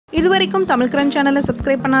இதுவரைக்கும் தமிழ் கிரன்ச் சேனலை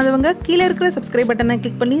சப்ஸ்கிரைப் பண்ணாதவங்க கீழே இருக்கிற சப்ஸ்கிரைப் பட்டனை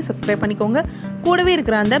கிளிக் பண்ணி சப்ஸ்கிரைப் பண்ணிக்கோங்க. கூடவே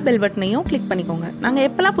இருக்கிற அந்த பெல் பட்டனையும் கிளிக் பண்ணிக்கோங்க. நாங்கள்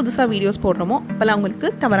எப்போல்லாம் புதுசாக வீடியோஸ் போடுறோமோ அப்போல்லாம் உங்களுக்கு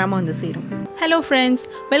தவறாமல் வந்து சேரும். Hello friends,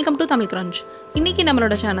 welcome to Tamil crunch. இன்றைக்கி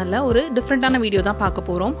நம்மளோட சேனலில் ஒரு டிஃப்ரெண்ட்டான வீடியோ தான் பார்க்க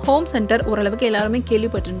போகிறோம். ஹோம் சென்டர் ஓரளவுக்கு எல்லாருமே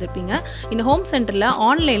கேள்விப்பட்டிருந்திருப்பீங்க. இந்த ஹோம் சென்டரில்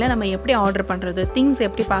ஆன்லைனில் நம்ம எப்படி ஆர்டர் பண்ணுறது, திங்ஸ்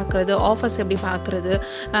எப்படி பார்க்குறது, ஆஃபர்ஸ் எப்படி பார்க்குறது,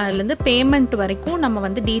 அதுலேருந்து பேமெண்ட் வரைக்கும் நம்ம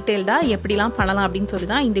வந்து டீட்டெயில்டாக எப்படிலாம் பண்ணலாம் அப்படின்னு சொல்லி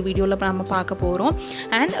தான் இந்த வீடியோவில் நம்ம பார்க்க போகிறோம்.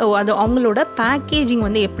 அண்ட் அது அவங்களோட பேக்கேஜிங்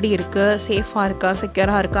வந்து எப்படி இருக்குது, சேஃபாக இருக்கா,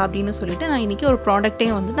 செக்யூராக இருக்கா அப்படின்னு சொல்லிட்டு நான் இன்றைக்கி ஒரு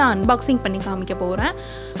ப்ராடக்ட்டையும் வந்து நான் அன்பாக்சிங் பண்ணி காமிக்க போகிறேன்.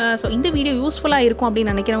 ஸோ இந்த வீடியோ யூஸ்ஃபுல்லாக இருக்கும்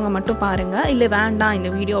அப்படின்னு நினைக்கிறவங்க மட்டும் பாருங்கள். இல்லை வேண்டாம் இந்த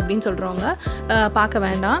வீடியோ அப்படின்னு சொல்கிறவங்க பார்க்க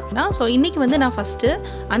வேண்டாம். ஸோ இன்றைக்கி வந்து நான் ஃபஸ்ட்டு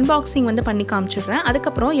அன்பாக்சிங் வந்து பண்ணி காமிச்சிடுறேன்.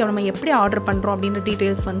 அதுக்கப்புறம் நம்ம எப்படி ஆர்டர் பண்ணுறோம் அப்படின்ற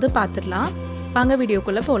டீட்டெயில்ஸ் வந்து பார்த்துடலாம். வாங்க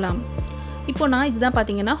வீடியோக்குள்ளே போகலாம். இப்போ நான் இதுதான்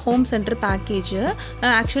பார்த்தீங்கன்னா ஹோம் சென்டர் பேக்கேஜ்.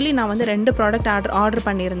 ஆக்சுவலி நான் வந்து 2 ப்ராடக்ட் ஆர்டர்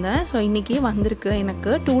பண்ணியிருந்தேன். ஸோ இன்றைக்கி வந்திருக்கு,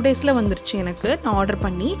 எனக்கு 2 டேஸில் வந்துருச்சு எனக்கு, நான் ஆர்டர்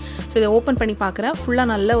பண்ணி. ஸோ இதை ஓப்பன் பண்ணி பார்க்குறேன். ஃபுல்லாக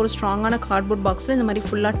நல்ல ஒரு ஸ்ட்ராங்கான கார்ட்போர்ட் பாக்ஸில் இந்த மாதிரி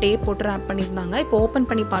ஃபுல்லாக டேப் போட்டு ரேப் பண்ணியிருந்தாங்க. இப்போ ஓப்பன்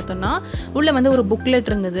பண்ணி பார்த்தோன்னா உள்ளே வந்து ஒரு புக்லெட்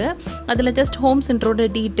இருந்தது. அதில் ஜஸ்ட் ஹோம் சென்டரோட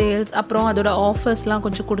டீட்டெயில்ஸ், அப்புறம் அதோட ஆஃபர்ஸ்லாம்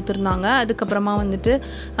கொஞ்சம் கொடுத்துருந்தாங்க. அதுக்கப்புறமா வந்துட்டு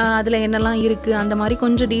அதில் என்னெல்லாம் இருக்குது அந்த மாதிரி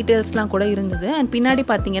கொஞ்சம் டீட்டெயில்ஸ்லாம் கூட இருந்தது. அண்ட் பின்னாடி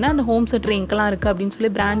பார்த்தீங்கன்னா அந்த ஹோம் சென்டர் எங்கெல்லாம் இருக்குது அப்படின்னு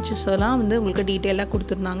சொல்லி பிரான்ச்சஸ் எல்லாம் வந்து உங்களுக்கு டீட்டெயிலாக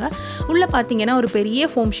கொடுத்துருந்தாங்க. உள்ளே பார்த்தீங்கன்னா ஒரு பெரிய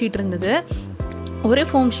ஃபோம் ஷீட் இருந்தது. ஒரே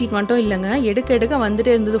ஃபோம் ஷீட் மட்டும் இல்லைங்க, எடுக்க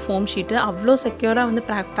வந்துட்டே இருந்தது ஃபோம் ஷீட்டு. அவ்வளோ செக்யூராக வந்து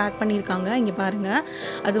பேக் பண்ணியிருக்காங்க. இங்கே பாருங்கள்,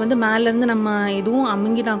 அது வந்து மேலேருந்து நம்ம எதுவும்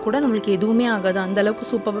அமுங்கினா கூட நம்மளுக்கு எதுவுமே ஆகாது, அந்தளவுக்கு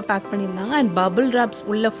சூப்பராக பேக் பண்ணியிருந்தாங்க. அண்ட் பபிள் ட்ராப்ஸ்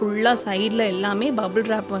உள்ள ஃபுல்லாக சைடில் எல்லாமே பபிள்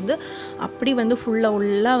ட்ராப் வந்து அப்படி வந்து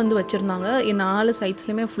ஃபுல்லாக வந்து வச்சுருந்தாங்க. 4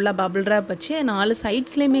 சைட்ஸ்லேயுமே ஃபுல்லாக பபிள் ட்ராப் வச்சு 4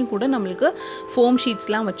 சைட்ஸ்லேயுமே கூட நம்மளுக்கு ஃபோம்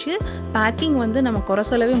ஷீட்ஸ்லாம் வச்சு பேக்கிங் வந்து நம்ம குறை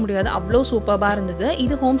சொல்லவே முடியாது, அவ்வளோ சூப்பராக இருந்தது.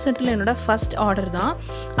 இது ஹோம் சென்டரில் என்னோடய ஃபஸ்ட் ஆர்டர் தான்.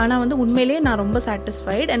 ஆனால் வந்து உண்மையிலேயே நான் ரொம்ப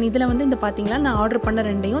சாட்டிஸ்ஃபைட். அண்ட் இதில் வந்து இந்த பார்த்தீங்களா நான் ஆர்டர் பண்ண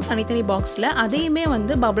 2யும் தனித்தனி பாக்ஸில் அதையுமே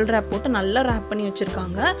வந்து பபிள் ரேப் போட்டு நல்லா ரேப் பண்ணி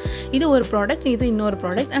வச்சுருக்காங்க. இது ஒரு ப்ராடக்ட், இது இன்னொரு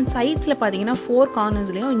ப்ராடக்ட். அண்ட் சைட்ஸில் பார்த்தீங்கன்னா 4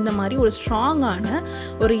 கார்னர்ஸ்லேயும் இந்த மாதிரி ஒரு ஸ்ட்ராங்கான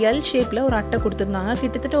ஒரு எல் ஷேப்பில் ஒரு அட்டை கொடுத்துருந்தாங்க.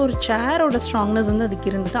 கிட்டத்தட்ட ஒரு சேரோட ஸ்ட்ராங்னஸ் வந்து அதுக்கு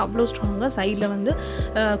இருந்தது, அவ்வளோ ஸ்ட்ராங்காக சைடில் வந்து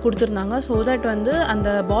கொடுத்துருந்தாங்க. ஸோ தட் வந்து அந்த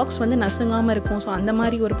பாக்ஸ் வந்து நசுங்காமல் இருக்கும். ஸோ அந்த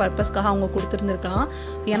மாதிரி ஒரு பர்பஸ்க்காக அவங்க கொடுத்துருந்துருக்கலாம்.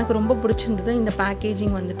 எனக்கு ரொம்ப பிடிச்சிருந்தது இந்த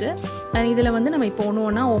பேக்கேஜிங் வந்துட்டு. அண்ட் இதில் வந்து நம்ம இப்போ ஒன்று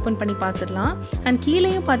ஒன்றா ஓப்பன் பண்ணி பார்த்துடலாம். அண்ட்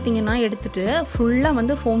கீழேயும் பார்த்தீங்கன்னா எடுத்துகிட்டு ஃபுல்லாக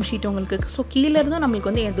வந்து ஃபோம் ஷீட் உங்களுக்கு. ஸோ கீழே இருந்தும் நம்மளுக்கு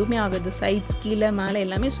வந்து எதுவுமே ஆகுது, சைட்ஸ் கீழே மேலே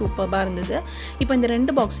எல்லாமே சூப்பராக இருந்தது. இப்போ இந்த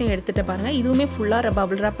 2 பாக்ஸையும் எடுத்துகிட்டு பாருங்கள், இதுவுமே ஃபுல்லாக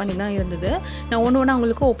பபிள் ரேப் பண்ணி தான் இருந்தது. நான் ஒன்று ஒன்று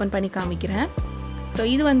உங்களுக்கு ஓப்பன் பண்ணி காமிக்கிறேன். ஸோ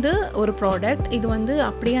இது வந்து ஒரு ப்ராடக்ட். இது வந்து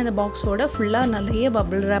அப்படியே அந்த பாக்ஸோட ஃபுல்லாக நிறைய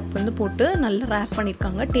பபிள் ரேப் வந்து போட்டு நல்லா ரேப்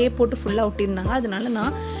பண்ணியிருக்காங்க. டேப் போட்டு ஃபுல்லாக ஒட்டியிருந்தாங்க. அதனால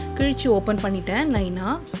நான் கிழிச்சு ஓப்பன் பண்ணிட்டேன்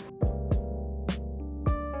லைனாக.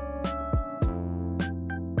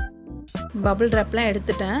 பபிள் ரேப்லாம்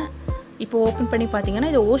எடுத்துட்டேன். இப்போ ஓப்பன் பண்ணி பார்த்தீங்கன்னா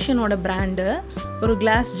இது ஓஷனோட பிராண்டு. ஒரு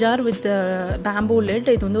class jar with bamboo lid.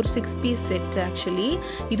 இது வந்து ஒரு 6 பீஸ் செட் ஆக்சுவலி.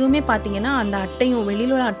 இதுவுமே பார்த்தீங்கன்னா அந்த அட்டையும்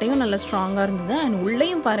வெளியில் உள்ள அட்டையும் நல்லா ஸ்ட்ராங்காக இருந்தது. அண்ட்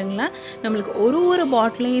உள்ளேயும் பாருங்களேன், நம்மளுக்கு ஒரு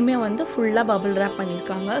பாட்டிலையுமே வந்து ஃபுல்லாக பபிள் ரேப்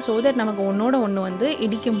பண்ணியிருக்காங்க. ஸோ தட் நமக்கு ஒன்றோட ஒன்று வந்து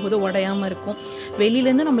இடிக்கும் போது உடையாமல் இருக்கும்.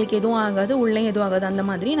 வெளியிலேருந்து நம்மளுக்கு எதுவும் ஆகாது, உள்ளேயும் எதுவும் ஆகாது. அந்த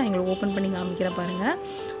மாதிரி நான் எங்களுக்கு ஓப்பன் பண்ணி காமிக்கிறேன் பாருங்கள்.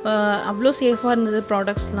 அவ்வளோ சேஃபாக இருந்தது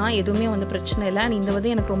ப்ராடக்ட்ஸ்லாம், எதுவுமே வந்து பிரச்சனை இல்லை. அண்ட் இந்த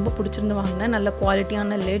வந்து எனக்கு ரொம்ப பிடிச்சிருந்து வாங்கினேன். நல்ல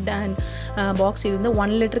குவாலிட்டியான லிட் அண்ட் பாக்ஸ். இது வந்து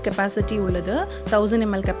 1 லிட்டர் கெப்பாசிட்டி உள்ளது, 1000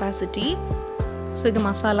 ml கெப்பாசிட்டி. ஸோ இது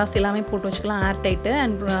மசாலாஸ் எல்லாமே போட்டு வச்சுக்கலாம், ஏர் டைட்டு.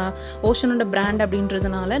 அண்ட் ஓஷனோட பிராண்ட்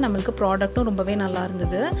அப்படின்றதுனால நம்மளுக்கு ப்ராடக்ட்டும் ரொம்பவே நல்லா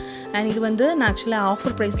இருந்தது. அண்ட் இது வந்து நான் ஆக்சுவலாக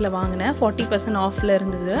ஆஃபர் ப்ரைஸில் வாங்கினேன், 40% ஆஃபில்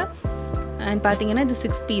இருந்தது. அண்ட் பார்த்தீங்கன்னா இது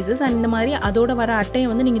 6 பீசஸ். அண்ட் இந்த மாதிரி அதோட வர அட்டையை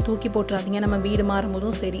வந்து நீங்கள் தூக்கி போட்டுறாதீங்க, நம்ம வீடு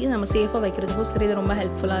மாறும்போதும் சரி, நம்ம சேஃபாக வைக்கிறதுக்கும் சரி, இது ரொம்ப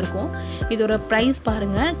ஹெல்ப்ஃபுல்லாக இருக்கும். இதோட ப்ரைஸ்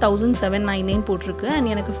பாருங்கள், 1799 போட்டிருக்கு. அண்ட்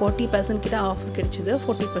எனக்கு 40% கிட்ட ஆஃபர் கிடச்சிது,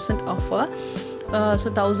 40% ஆஃபர். ஸோ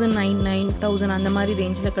 1099, 1000 அந்த மாதிரி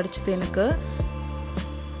ரேஞ்சில் கிடச்சிது எனக்கு.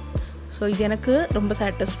 ஸோ இது எனக்கு ரொம்ப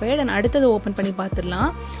சாட்டிஸ்ஃபைட். அண்ட் அடுத்தது ஓப்பன் பண்ணி பார்த்துடலாம்.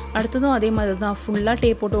 அடுத்ததும் அதே மாதிரி தான் ஃபுல்லாக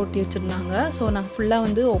டேப் போட்டு ஒட்டி வச்சுருந்தாங்க. ஸோ நான் ஃபுல்லாக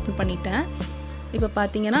வந்து ஓப்பன் பண்ணிட்டேன். இப்போ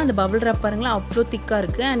பார்த்தீங்கன்னா அந்த பபிள் ரேப் பாருங்களேன், அவ்வளோ திக்காக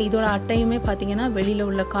இருக்குது. அண்ட் இதோட அட்டையுமே பார்த்தீங்கன்னா வெளியில்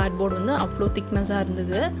உள்ள கார்ட்போர்டு வந்து அவ்வளோ திக்னஸாக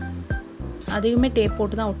இருந்தது. அதையுமே டேப்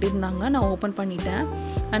போட்டு தான் ஒட்டியிருந்தாங்க. நான் ஓப்பன் பண்ணிட்டேன்.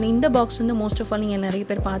 அண்ட் இந்த பாக்ஸ் வந்து மோஸ்ட் ஆஃப் ஆல் நீங்கள் நிறைய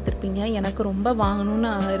பேர் பார்த்துருப்பீங்க. எனக்கு ரொம்ப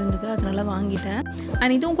வாங்கணும்னு இருந்தது, அதனால் வாங்கிட்டேன்.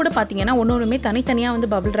 அண்ட் இதுவும் கூட பார்த்தீங்கன்னா ஒன்றுமே தனித்தனியாக வந்து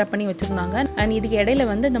பபிள் ரேப் பண்ணி வச்சுருந்தாங்க. அண்ட் இதுக்கு இடையில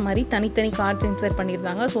வந்து இந்த மாதிரி தனித்தனி கார்ட்ஸ் இன்சர்ட்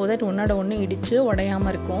பண்ணியிருந்தாங்க. ஸோ தட் ஒன்றோட ஒன்று இடித்து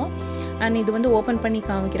உடையாமல் இருக்கும். அண்ட் இது வந்து ஓப்பன் பண்ணி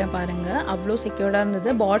காமிக்கிறேன் பாருங்கள், அவ்வளோ செக்யூர்டாக இருந்தது.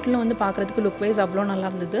 பாட்டிலும் வந்து பார்க்குறதுக்கு லுக் வைஸ் அவ்வளோ நல்லா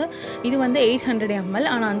இருந்தது. இது வந்து 800 ml.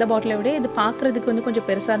 ஆனால் அந்த பாட்டிலை விட இது பார்க்குறதுக்கு வந்து கொஞ்சம்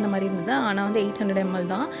பெருசாக இருந்த மாதிரி இருந்தது. ஆனால் வந்து 800 ml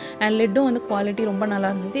தான். அண்ட் லிட்டும் வந்து குவாலிட்டி ரொம்ப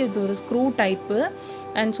நல்லா இருந்தது. இது ஒரு ஸ்க்ரூ டைப்பு.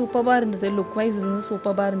 அண்ட் சூப்பராக இருந்தது, லுக் வைஸ் இருந்து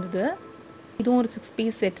சூப்பராக இருந்தது. இதுவும் ஒரு 6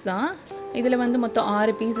 பீஸ் செட்ஸ் தான். இதில் வந்து மொத்தம்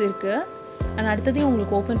 6 பீஸ் இருக்குது. நான் அடுத்ததையும்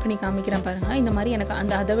உங்களுக்கு ஓப்பன் பண்ணி காமிக்கிறேன் பாருங்கள். இந்த மாதிரி எனக்கு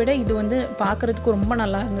அதை விட இது வந்து பார்க்குறதுக்கு ரொம்ப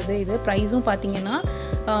நல்லா இருந்தது. இது ப்ரைஸும் பார்த்தீங்கன்னா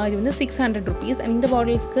இது வந்து 600 rupees. இந்த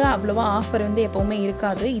பாட்டில்ஸ்க்கு அவ்வளோவா ஆஃபர் வந்து எப்போவுமே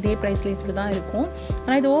இருக்காது, இதே ப்ரைஸ் ரேஞ்சில் தான் இருக்கும்.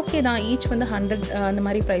 ஆனால் இது ஓகே தான், ஈச் வந்து 100 அந்த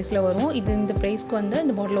மாதிரி ப்ரைஸில் வரும். இந்த ப்ரைஸ்க்கு வந்து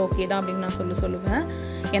இந்த பாட்டில் ஓகே தான் அப்படின்னு நான் சொல்லுவேன்.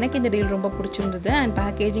 எனக்கு இந்த டீல் ரொம்ப பிடிச்சிருந்தது. And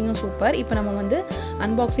பேக்கேஜிங்கும் super. இப்போ நம்ம வந்து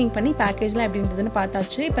அன்பாக்சிங் பண்ணி பேக்கேஜ்லாம் எப்படி இருந்ததுன்னு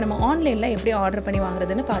பார்த்தாச்சு. இப்போ நம்ம ஆன்லைனில் எப்படி ஆர்டர் பண்ணி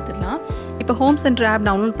வாங்குறதுன்னு பார்த்துடலாம். இப்போ ஹோம் சென்டர் ஆப்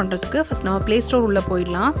டவுன்லோட் பண்ணுறதுக்கு ஃபஸ்ட் நம்ம ப்ளே ஸ்டோர் உள்ளே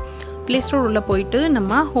போயிடலாம். ப்ளே ஸ்டோர் உள்ளே போயிட்டு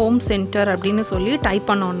நம்ம ஹோம் சென்டர் அப்படின்னு சொல்லி டைப்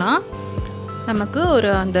பண்ணோன்னா நமக்கு ஒரு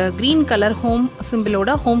அந்த green colour home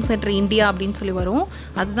சிம்பிளோட home centre India அப்படின்னு சொல்லி வரும்.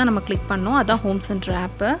 அதுதான் நம்ம கிளிக் பண்ணோம். அதுதான் ஹோம் சென்டர்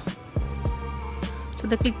ஆப்பு. ஸோ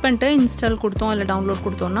இதை கிளிக் பண்ணிட்டு இன்ஸ்டால் கொடுத்தோம் இல்லை டவுன்லோட்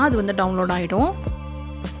கொடுத்தோன்னா அது வந்து டவுன்லோட் ஆகிடும்.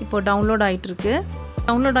 இப்போது டவுன்லோட் ஆகிட்டுருக்கு.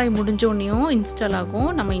 டவுன்லோட் ஆகி முடிஞ்சோடனையும் இன்ஸ்டால் ஆகும்.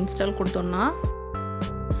 நம்ம இன்ஸ்டால் கொடுத்தோன்னா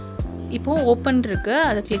இப்போது ஓப்பன் இருக்குது.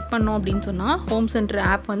 அதை கிளிக் பண்ணோம் அப்படின்னு சொன்னால் ஹோம் சென்டர்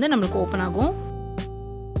ஆப் வந்து நம்மளுக்கு ஓப்பன் ஆகும்.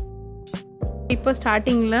 இப்போ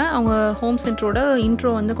ஸ்டார்டிங்கில் அவங்க ஹோம் சென்டரோட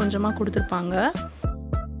இன்ட்ரோ வந்து கொஞ்சமாக கொடுத்துருப்பாங்க.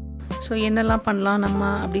 ஸோ என்னெல்லாம் பண்ணலாம்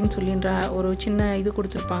நம்ம அப்படின்னு சொல்லின்ற ஒரு சின்ன இது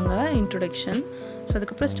கொடுத்துருப்பாங்க, இன்ட்ரொடக்ஷன். ஸோ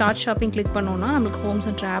அதுக்கப்புறம் ஸ்டார்ட் ஷாப்பிங் கிளிக் பண்ணோன்னா நம்மளுக்கு ஹோம்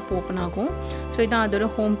சென்டர் ஆப் ஓப்பன் ஆகும். ஸோ இதான் அதோட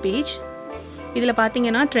ஹோம் பேஜ். இதில்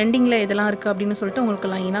பார்த்தீங்கன்னா ட்ரெண்டிங்கில் எதெல்லாம் இருக்குது அப்படின்னு சொல்லிட்டு உங்களுக்கு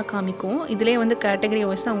லைனாக காமிக்கும். இதிலே வந்து கேட்டகரி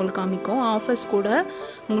வைஸ் தான் உங்களுக்கு காமிக்கும். ஆஃபர்ஸ் கூட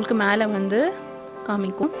உங்களுக்கு மேலே வந்து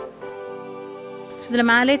காமிக்கும். ஸோ இதில்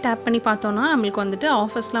மேலே டேப் பண்ணி பார்த்தோன்னா நம்மளுக்கு வந்துட்டு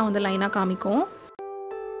ஆஃபர்ஸ்லாம் வந்து லைனாக காமிக்கும்.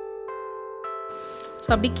 ஸோ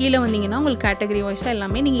அப்படி கீழே வந்தீங்கன்னா உங்களுக்கு கேட்டகரி வைஸாக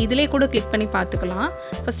எல்லாமே நீங்கள் இதிலே கூட கிளிக் பண்ணி பார்த்துக்கலாம்.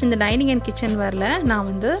 ஃபஸ்ட் இந்த டைனிங் அண்ட் கிச்சன் வேரில் நான்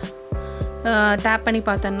வந்து டேப் பண்ணி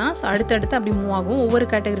பார்த்தேன்னா அடுத்தடுத்து அப்படி மூவ் ஆகும். ஒவ்வொரு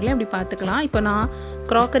கேட்டகரியிலையும் அப்படி பார்த்துக்கலாம். இப்போ நான்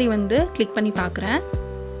க்ராக்கரி வந்து கிளிக் பண்ணி பார்க்குறேன்.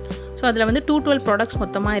 ஸோ அதில் வந்து 212 ப்ராடக்ட்ஸ்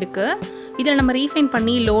மொத்தமாக இருக்குது. இதில் நம்ம ரீஃபைன்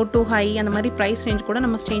பண்ணி லோ டு ஹை அந்த மாதிரி ப்ரைஸ் ரேஞ்ச் கூட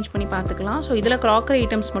நம்ம சேஞ்ச் பண்ணி பார்த்துக்கலாம். ஸோ இதில் க்ராக்கரி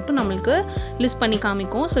ஐட்டம்ஸ் மட்டும் நம்மளுக்கு லிஸ்ட் பண்ணி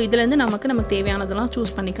காமிக்கும். ஸோ இதுலேருந்து நமக்கு தேவையானதெல்லாம்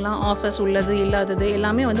சூஸ் பண்ணிக்கலாம். ஆஃபர்ஸ் உள்ளது இல்லாதது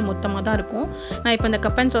எல்லாமே வந்து மொத்தமாக தான் இருக்கும். நான் இப்போ இந்த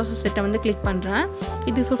கப் அண்ட் சாசஸ் செட்டை வந்து கிளிக் பண்ணுறேன்.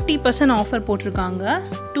 இது 50% ஆஃபர் போட்டிருக்காங்க.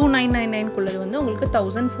 2999 வந்து உங்களுக்கு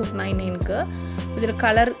 1499. இதில்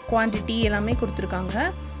கலர் குவான்டிட்டி எல்லாமே கொடுத்துருக்காங்க.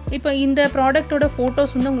 இப்போ இந்த ப்ராடக்ட்டோட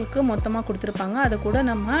ஃபோட்டோஸ் வந்து உங்களுக்கு மொத்தமாக கொடுத்துருப்பாங்க. அதை கூட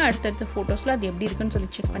நம்ம அடுத்தடுத்த ஃபோட்டோஸில் அது எப்படி இருக்குன்னு சொல்லி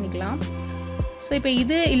செக் பண்ணிக்கலாம். ஸோ இப்போ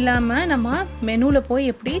இது இல்லாமல் நம்ம மெனுவில் போய்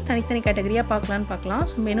எப்படி தனித்தனி கேட்டகரியாக பார்க்கலாம்.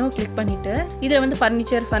 ஸோ மெனுவை கிளிக் பண்ணிவிட்டு இதில் வந்து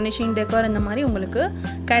ஃபர்னிச்சர், ஃபர்னிஷிங், டெக்கர் இந்த மாதிரி உங்களுக்கு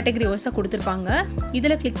கேட்டகரி வைஸாக கொடுத்துருப்பாங்க.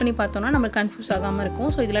 இதில் கிளிக் பண்ணி பார்த்தோன்னா நம்மளுக்கு கன்ஃபியூஸ் ஆகாமல்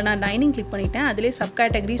இருக்கும். ஸோ இதில் நான் டைனிங் கிளிக் பண்ணிவிட்டேன். அதிலே சப்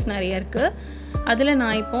கேட்டகரிஸ் நிறைய இருக்குது. அதில்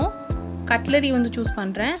நான் இப்போது கட்லரி வந்து சூஸ்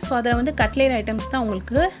பண்ணுறேன். ஸோ அதில் வந்து கட்லரி ஐட்டம்ஸ் தான்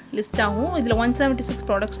உங்களுக்கு லிஸ்ட் ஆகும். இதில் 176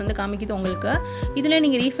 ப்ராடக்ட்ஸ் வந்து காமிக்குது உங்களுக்கு. இதில்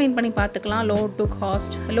நீங்கள் ரீஃபைன் பண்ணி பார்த்துக்கலாம். Low to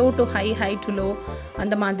cost, low to high, high to low,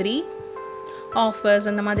 அந்த மாதிரி ஆஃபர்ஸ்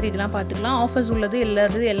அந்த மாதிரி இதெல்லாம் பார்த்துக்கலாம். ஆஃபர்ஸ் உள்ளது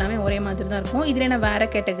எல்லாமே ஒரே மாதிரி தான் இருக்கும். இதில் நான் வேறு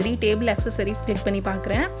கேட்டகரி டேபிள் அக்சசரிஸ் கிளிக் பண்ணி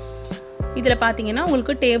பார்க்குறேன். இதில் பார்த்தீங்கன்னா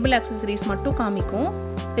உங்களுக்கு டேபிள் அக்சசரிஸ் மட்டும் காமிக்கும்.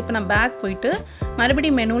 இப்போ நான் பேக் போயிட்டு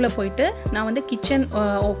மறுபடியும் மெனுவில் போயிட்டு நான் வந்து கிச்சன்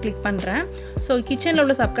கிளிக் பண்ணுறேன். ஸோ கிச்சனில்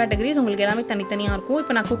உள்ள சப் கேட்டகரிஸ் உங்களுக்கு எல்லாமே தனித்தனியாக இருக்கும்.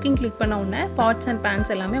 இப்போ நான் குக்கிங் கிளிக் பண்ண உடனே பாட்ஸ் அண்ட்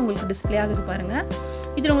பேன்ஸ் எல்லாமே உங்களுக்கு டிஸ்பிளே ஆகுது பாருங்கள்.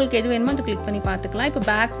 இதில் உங்களுக்கு எது வேணுமோ அது கிளிக் பண்ணி பார்த்துக்கலாம். இப்போ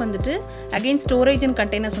பேக் வந்துட்டு அகெயின் ஸ்டோரேஜ் அண்ட்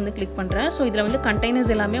கண்டெய்னர்ஸ் வந்து கிளிக் பண்ணுறேன். ஸோ இதில் வந்து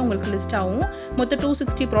கண்டெய்னர்ஸ் எல்லாமே உங்களுக்கு லிஸ்ட் ஆகும். மொத்தம்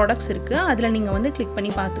 260 ப்ராடக்ட்ஸ் இருக்குது. அதில் நீங்கள் வந்து கிளிக்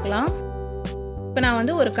பண்ணி பார்த்துக்கலாம். இப்போ நான்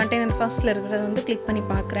வந்து ஒரு கண்டெய்னர் ஃபர்ஸ்ட்டில் இருக்கிறத வந்து கிளிக் பண்ணி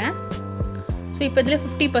பார்க்குறேன். ஸோ இப்போ இதில்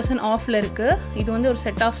 50% ஆஃபில் இருக்குது. இது வந்து ஒரு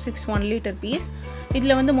செட் ஆஃப் 6 1 liter பீஸ்.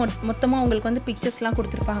 இதில் வந்து மொத்தமாக உங்களுக்கு வந்து பிக்சர்ஸ்லாம்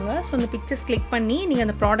கொடுத்துருப்பாங்க. ஸோ அந்த பிக்சர்ஸ் கிளிக் பண்ணி நீங்கள்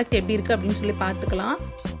அந்த ப்ராடக்ட் எப்படி இருக்குது அப்படின்னு சொல்லி பார்த்துக்கலாம்.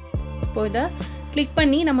 இப்போ இதை கிளிக்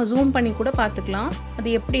பண்ணி நம்ம ஜூம் பண்ணி கூட பார்த்துக்கலாம் அது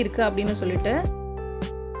எப்படி இருக்குது அப்படின்னு சொல்லிட்டு.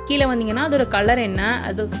 கீழே வந்தீங்கன்னா அதோட கலர் என்ன,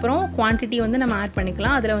 அதுக்கப்புறம் குவான்டிட்டி வந்து நம்ம ஆட்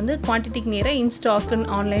பண்ணிக்கலாம். அதில் வந்து குவான்டிட்டிக்கு நேராக இன் ஸ்டாக்குன்னு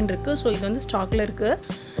ஆன்லைன் இருக்குது. ஸோ இது வந்து ஸ்டாக்கில்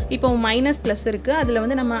இருக்குது. இப்போ மைனஸ் ப்ளஸ் இருக்குது. அதில்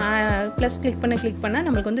வந்து நம்ம ப்ளஸ் கிளிக் பண்ண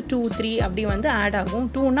நம்மளுக்கு வந்து 2 3 அப்படி வந்து ஆட் ஆகும்.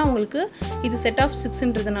 2னா உங்களுக்கு இது செட் ஆஃப்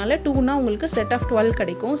 6ன்றதுனால 2னா உங்களுக்கு செட் ஆஃப் 12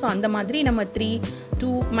 கிடைக்கும். ஸோ அந்த மாதிரி நம்ம 3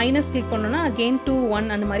 2 மைனஸ் கிளிக் பண்ணோன்னா அகெயின் 2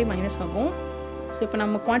 1 அந்த மாதிரி மைனஸ் ஆகும். ஸோ இப்போ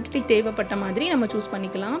நம்ம குவான்டிட்டி தேவைப்பட்ட மாதிரி நம்ம சூஸ்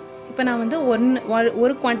பண்ணிக்கலாம். இப்போ நான் வந்து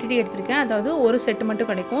ஒரு குவான்டிட்டி எடுத்திருக்கேன். அதாவது ஒரு செட்டு மட்டும்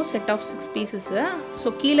கிடைக்கும், செட் ஆஃப் 6 பீசஸ்ஸு. ஸோ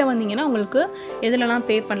கீழே வந்தீங்கன்னா உங்களுக்கு எதுலலாம்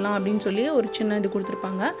பே பண்ணலாம் அப்படின்னு சொல்லி ஒரு சின்ன இது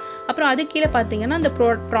கொடுத்துருப்பாங்க. அப்புறம் அது கீழே பார்த்தீங்கன்னா அந்த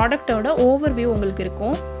ப்ராடக்டோட ஓவர்வியூ உங்களுக்கு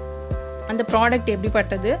இருக்கும். அந்த ப்ராடக்ட்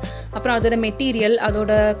எப்படிப்பட்டது, அப்புறம் அதோட மெட்டீரியல்,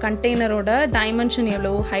 அதோட கண்டெய்னரோட டைமென்ஷன்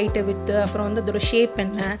எவ்வளோ, ஹைட்டு, வித்து, அப்புறம் வந்து அதோட ஷேப்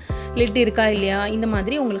என்ன, லிட் இருக்கா இல்லையா, இந்த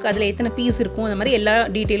மாதிரி உங்களுக்கு அதில் எத்தனை பீஸ் இருக்கும், அந்த மாதிரி எல்லா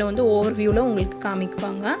டீட்டெயிலும் வந்து ஓவர்வியூவில் உங்களுக்கு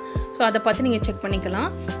காமிக்குவாங்க. ஸோ அதை பார்த்து நீங்கள் செக்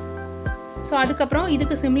பண்ணிக்கலாம். ஸோ அதுக்கப்புறம்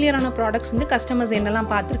இதுக்கு சிமிலியரான ப்ராடக்ட்ஸ் வந்து கஸ்டமர்ஸ் என்னெல்லாம்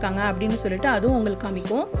பார்த்துருக்காங்க அப்படின்னு சொல்லிட்டு அதுவும் உங்களுக்கு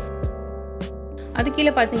காமிக்கும். அது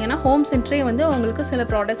கீழே பார்த்தீங்கன்னா ஹோம் சென்டரே வந்து உங்களுக்கு சில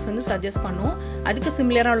ப்ராடக்ட்ஸ் வந்து சஜஸ்ட் பண்ணும். அதுக்கு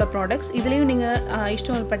சிமிலராக உள்ள ப்ராடக்ட்ஸ் இதுலேயும் நீங்கள்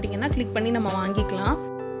இஷ்டம் பட்டிங்கன்னா கிளிக் பண்ணி நம்ம வாங்கிக்கலாம்.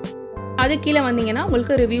 அது கீழே வந்தீங்கன்னா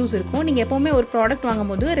உங்களுக்கு ரிவ்யூஸ் இருக்கும். நீங்கள் எப்போவுமே ஒரு ப்ராடக்ட்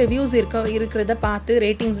வாங்கும்போது ரிவ்யூஸ் இருக்கிறத பார்த்து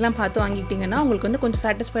ரேட்டிங்ஸ்லாம் பார்த்து வாங்கிக்கிட்டிங்கன்னா உங்களுக்கு வந்து கொஞ்சம்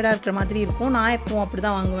சாட்டிஸ்ஃபைடாக இருக்கிற மாதிரி இருக்கும். நான் எப்பவும் அப்படி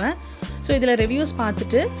தான் வாங்குவேன். ஸோ இதில் ரிவ்யூஸ்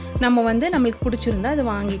பார்த்துட்டு நம்ம வந்து நம்மளுக்கு பிடிச்சிருந்தா அதை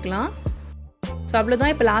வாங்கிக்கலாம். ஸோ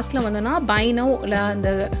அவ்வளோதான். இப்போ லாஸ்ட்டில் வந்தோன்னா பை நவ் இல்லை அந்த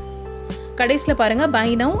கடைசியில் பாருங்கள் பை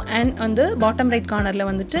நவ் அண்ட் வந்து பாட்டம் ரைட் கார்னரில்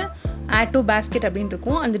வந்துட்டு ஆட் டு பேஸ்கெட் அப்படின்னு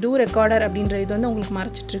இருக்கும். அந்த டூ ரெக்கார்டர் அப்படின்ற இது வந்து உங்களுக்கு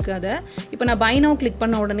மறைச்சிட்ருக்கு. அதை இப்போ நான் பை நவ் கிளிக்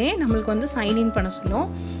பண்ண உடனே நம்மளுக்கு வந்து சைன்இன் பண்ண சொல்லும்.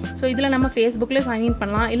 ஸோ இதில் நம்ம ஃபேஸ்புக்கில் சைன்இன்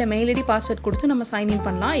பண்ணலாம், இல்லை மெயில் ஐடி பாஸ்வேர்ட் கொடுத்து நம்ம சைன்இன்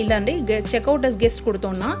பண்ணலாம். இல்லாண்டி செக் அவுட் அஸ் கெஸ்ட்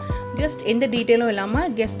கொடுத்தோன்னா ஜஸ்ட் எந்த டீட்டெயிலும் இல்லாமல்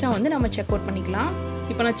கெஸ்ட்டாக வந்து நம்ம செக் அவுட் பண்ணிக்கலாம்.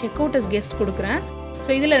 இப்போ நான் செக் அவுட் அஸ் கெஸ்ட் கொடுக்குறேன்.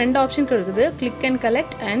 ஸோ இதில் 2 ஆப்ஷன் இருக்குது, click and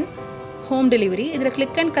collect and home delivery. இதில்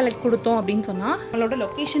கிளிக் அண்ட் கலெக்ட் கொடுத்தோம் அப்படின்னு சொன்னால் நம்மளோட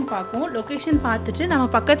லொக்கேஷன் பார்க்கும். லொக்கேஷன் பார்த்துட்டு நம்ம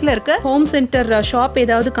பக்கத்தில் இருக்க ஹோம் சென்டர் ஷாப்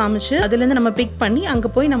ஏதாவது காமிச்சு அதுலேருந்து நம்ம பிக் பண்ணி அங்கே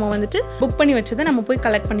போய் நம்ம வந்துட்டு புக் பண்ணி வச்சதை நம்ம போய்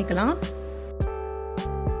கலெக்ட் பண்ணிக்கலாம்.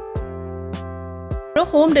 அப்புறம்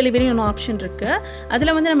ஹோம் டெலிவரி ஒன்று ஆப்ஷன் இருக்குது.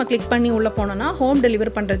 அதில் வந்து நம்ம கிளிக் பண்ணி உள்ளே போனோன்னா ஹோம்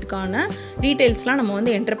டெலிவரி பண்ணுறதுக்கான டீட்டெயில்ஸ்லாம் நம்ம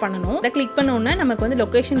வந்து என்டர் பண்ணணும். அதை கிளிக் பண்ணோன்னே நமக்கு வந்து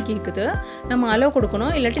லொக்கேஷன் கேட்குது. நம்ம அலோவ்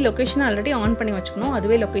கொடுக்கணும், இல்லாட்டி லொக்கேஷன் ஆல்ரெடி ஆன் பண்ணி வச்சுக்கணும்.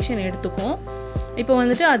 அதுவே லொக்கேஷன் எடுத்துக்கும். இப்போ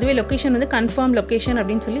வந்துட்டு அதுவே லொக்கேஷன் வந்து கன்ஃபார்ம் லொக்கேஷன்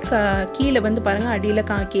அப்படின்னு சொல்லி கீழே வந்து பாருங்கள் அடியில்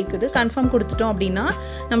கேட்குது. கன்ஃபார்ம் கொடுத்துட்டோம் அப்படின்னா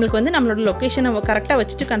நம்மளுக்கு வந்து நம்மளோட லொக்கேஷனை கரெக்டாக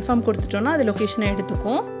வச்சுட்டு கன்ஃபார்ம் கொடுத்துட்டோன்னா அது லொக்கேஷனை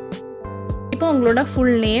எடுத்துக்கும். இப்போ உங்களோட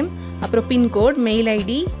ஃபுல் நேம், அப்புறம் பின்கோட்,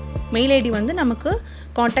 மெயில் ஐடி வந்து நமக்கு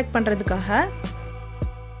காண்டாக்ட் பண்ணுறதுக்காக,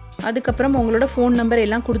 அதுக்கப்புறம் உங்களோட ஃபோன் நம்பர்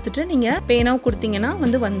எல்லாம் கொடுத்துட்டு நீங்கள் பேனாக கொடுத்தீங்கன்னா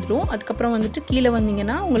வந்து வந்துடும். அதுக்கப்புறம் வந்துட்டு கீழே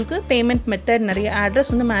வந்தீங்கன்னா உங்களுக்கு பேமெண்ட் மெத்தட் நிறைய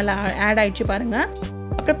அட்ரஸ் வந்து மேலே ஆட் ஆகிடுச்சு பாருங்கள்.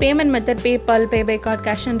 அப்புறம் payment method PayPal, pay by card,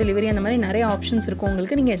 cash on delivery அந்த மாதிரி நிறைய ஆப்ஷன்ஸ் இருக்கும்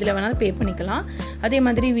உங்களுக்கு. நீங்கள் எதில் வேணாலும் பே பண்ணிக்கலாம். அதே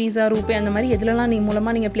மாதிரி விசா, ரூபே அந்த மாதிரி எதுலலாம்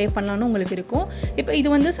மூலமாக நீங்கள் ப்ளே பண்ணலான்னு உங்களுக்கு இருக்கும். இப்போ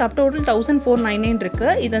இது வந்து சப் டோட்டல் 1499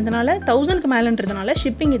 இருக்குது. இது அதனால் 1000க்கு மேலேன்றதுனால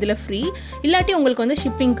ஷிப்பிங் இதில் ஃப்ரீ. இல்லாட்டி உங்களுக்கு வந்து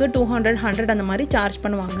ஷிப்பிங்க்கு 200, 100 அந்த மாதிரி சார்ஜ்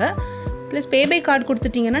பண்ணுவாங்க. ப்ளஸ் பே பை கார்டு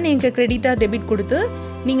கொடுத்துட்டிங்கன்னா நீங்கள் கிரெடிட்டாக டெபிட் கொடுத்து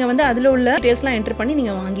நீங்கள் வந்து அதில் உள்ள டீட்டெயில்ஸ்லாம் என்ட்ரு பண்ணி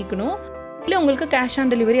நீங்கள் வாங்கிக்கணும். இல்லை உங்களுக்கு கேஷ்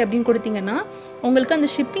ஆன் டெலிவரி அப்படின்னு கொடுத்தீங்கன்னா உங்களுக்கு அந்த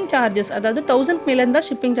ஷிப்பிங் சார்ஜஸ், அதாவது 1000 மேலே இருந்தால்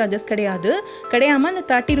ஷிப்பிங் சார்ஜஸ் கிடையாமல் அந்த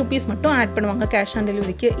 30 rupees மட்டும் ஆட் பண்ணுவாங்க கேஷ் ஆன்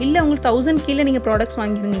டெலிவரிக்கு. இல்லை உங்களுக்கு 1000 கீழே நீங்கள் ப்ராடக்ட்ஸ்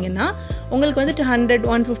வாங்கியிருந்தீங்கன்னா உங்களுக்கு வந்துட்டு 100,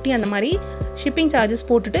 150 அந்த மாதிரி ஷிப்பிங் சார்ஜஸ்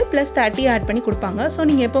போட்டுட்டு ப்ளஸ் 30 ஆட் பண்ணி கொடுப்பாங்க. ஸோ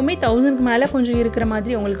நீங்கள் எப்போவுமே 1000க்கு மேலே கொஞ்சம் இருக்கிற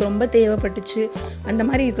மாதிரி உங்களுக்கு ரொம்ப தேவைப்பட்டுச்சு அந்த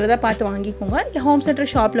மாதிரி இருக்கிறதா பார்த்து வாங்கிக்கோங்க. இல்லை ஹோம்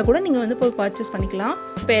சென்டர் ஷாப்பில் கூட நீங்கள் வந்து போய் பர்ச்சேஸ் பண்ணிக்கலாம்.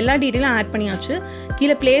 இப்போ எல்லா டீட்டெயிலும் ஆட் பண்ணியாச்சு.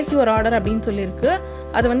 கீழே பிளேஸ் யுவர் ஆர்டர் அப்படின்னு சொல்லியிருக்கு.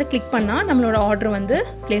 அதை வந்து கிளிக் பண்ணால் நம்மளோட ஆர்டர் வந்து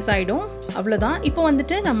பிளேஸ் ஆகிடும். அவ்வளோதான். இப்போ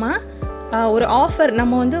வந்துட்டு நம்ம ஒரு ஆஃபர்,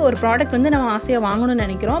 நம்ம வந்து ஒரு ப்ராடக்ட் வந்து நம்ம ஆசையாக வாங்கணும்னு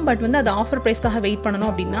நினைக்கிறோம், பட் வந்து அது ஆஃபர் ப்ரைஸ்க்காக வெயிட்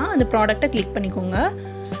பண்ணணும் அப்படின்னா அந்த ப்ராடக்ட்டை கிளிக் பண்ணிக்கோங்க.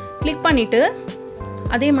 கிளிக் பண்ணிவிட்டு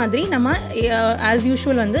அதே மாதிரி நம்ம ஆஸ்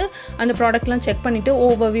யூஷுவல் வந்து அந்த ப்ராடக்ட்லாம் செக் பண்ணிவிட்டு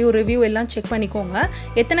ஓவர்வியூ, ரிவ்யூ எல்லாம் செக் பண்ணிக்கோங்க.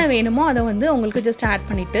 எத்தனை வேணுமோ அதை வந்து உங்களுக்கு ஜஸ்ட் ஆட்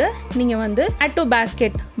பண்ணிவிட்டு நீங்கள் வந்து add to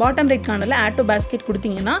basket, bottom right கார்னரில் ஆட் டு பேஸ்கெட்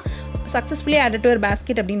கொடுத்தீங்கன்னா சக்ஸஸ்ஃபுல்லி ஆட் டு ஒரு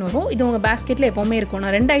பேஸ்கெட் அப்படின்னு வரும். இது உங்கள் பேஸ்கெட்டில் எப்போவுமே இருக்கும்.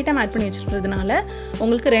 நான் 2 ஐட்டம் ஆட் பண்ணி வச்சுருக்கிறதுனால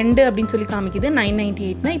உங்களுக்கு 2 அப்படின்னு சொல்லி காமிக்குது.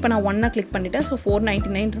 998. இப்போ நான் 1 கிளிக் பண்ணிட்டேன். ஸோ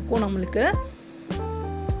 499 இருக்கும் நம்மளுக்கு.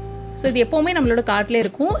 ஸோ இது எப்போவுமே நம்மளோட கார்ட்டில்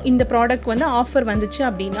இருக்கும். இந்த ப்ராடக்ட் வந்து ஆஃபர் வந்துச்சு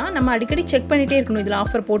அப்படின்னா நம்ம அடிக்கடி செக் பண்ணிகிட்டே இருக்கணும், இதில்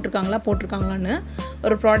ஆஃபர் போட்டிருக்காங்களான்னு.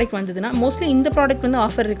 ஒரு ப்ராடக்ட் வந்ததுன்னா மோஸ்ட்லி இந்த ப்ராடக்ட் வந்து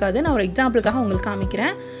ஆஃபர் இருக்காது. நான் ஒரு எக்ஸாம்பிளுக்காக உங்களுக்கு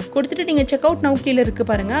காமிக்கிறேன். கொடுத்துட்டு நீங்கள் செக் அவுட் நவ் கீழே இருக்குது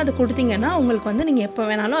பாருங்கள், அது கொடுத்தீங்கன்னா உங்களுக்கு வந்து நீங்கள் எப்போ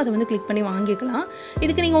வேணாலும் அதை வந்து கிளிக் பண்ணி வாங்கிக்கலாம்.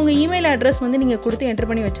 இதுக்கு நீங்கள் உங்கள் இமெயில் அட்ரஸ் வந்து நீங்கள் கொடுத்து என்டர்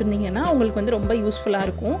பண்ணி வச்சுருந்தீங்கன்னா உங்களுக்கு வந்து ரொம்ப யூஸ்ஃபுல்லாக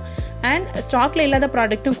இருக்கும். அண்ட் ஸ்டாக்கில் இல்லாத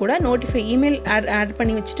ப்ராடக்ட்டும் கூட இமெயில் ஆட்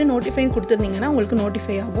பண்ணி வச்சுட்டு நோட்டிஃபை கொடுத்துருந்தீங்கன்னா உங்களுக்கு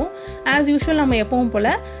நோட்டிஃபை ஆகும். ஆஸ் யூஷுவல் நம்ம எப்பவும்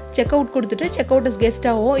போல் செக் அவுட் கொடுத்துட்டு செக் அவுட் இஸ்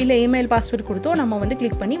கெஸ்ட்டாவோ இல்லை இமெயில் பாஸ்வேர்ட் கொடுத்தோ நம்ம வந்து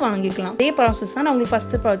கிளிக் பண்ணி வாங்கிக்கலாம். அதே ப்ராசஸ் தான் நான் உங்களுக்கு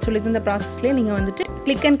ஃபஸ்ட்டு சொல்லியிருந்த ப்ராசஸ்லேயே நீங்கள் வந்துட்டு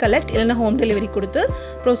கிளிக் அண்ட் கலெக்ட் இல்லைனா ஹோம் டெலிவரி கொடுத்து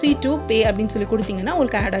ப்ரொசீட் டு பே அப்படின்னு சொல்லி கொடுத்தீங்கன்னா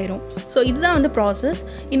உங்களுக்கு ஆட் ஆயிரும். ஸோ இதுதான் வந்து ப்ராசஸ்.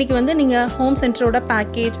 இன்றைக்கி வந்து நீங்கள் ஹோம் சென்டரோட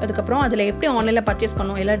பேக்கேஜ், அதுக்கப்புறம் அதில் எப்படி ஆன்லைனில் பர்ச்சேஸ்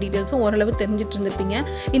பண்ணோம் எல்லா டீட்டெயில்ஸும் ஓரளவு தெரிஞ்சிட்டு இருந்திருப்பீங்க.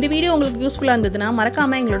 இந்த வீடியோ உங்களுக்கு யூஸ்ஃபுல்லாக இருந்ததுன்னா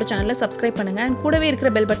மறக்காமல் எங்களோட சேனலை சப்ஸ்கிரைப் பண்ணுங்கள். அண்ட் கூடவே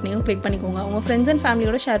இருக்கிற பெல் பட்டனையும் கிளிக் பண்ணிக்கோங்க. உங்கள் ஃப்ரெண்ட்ஸ் அண்ட்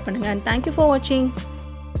ஃபேமிலியோட ஷேர் பண்ணுங்கள். அண்ட் தேங்க்யூ ஃபார் வாட்சிங்.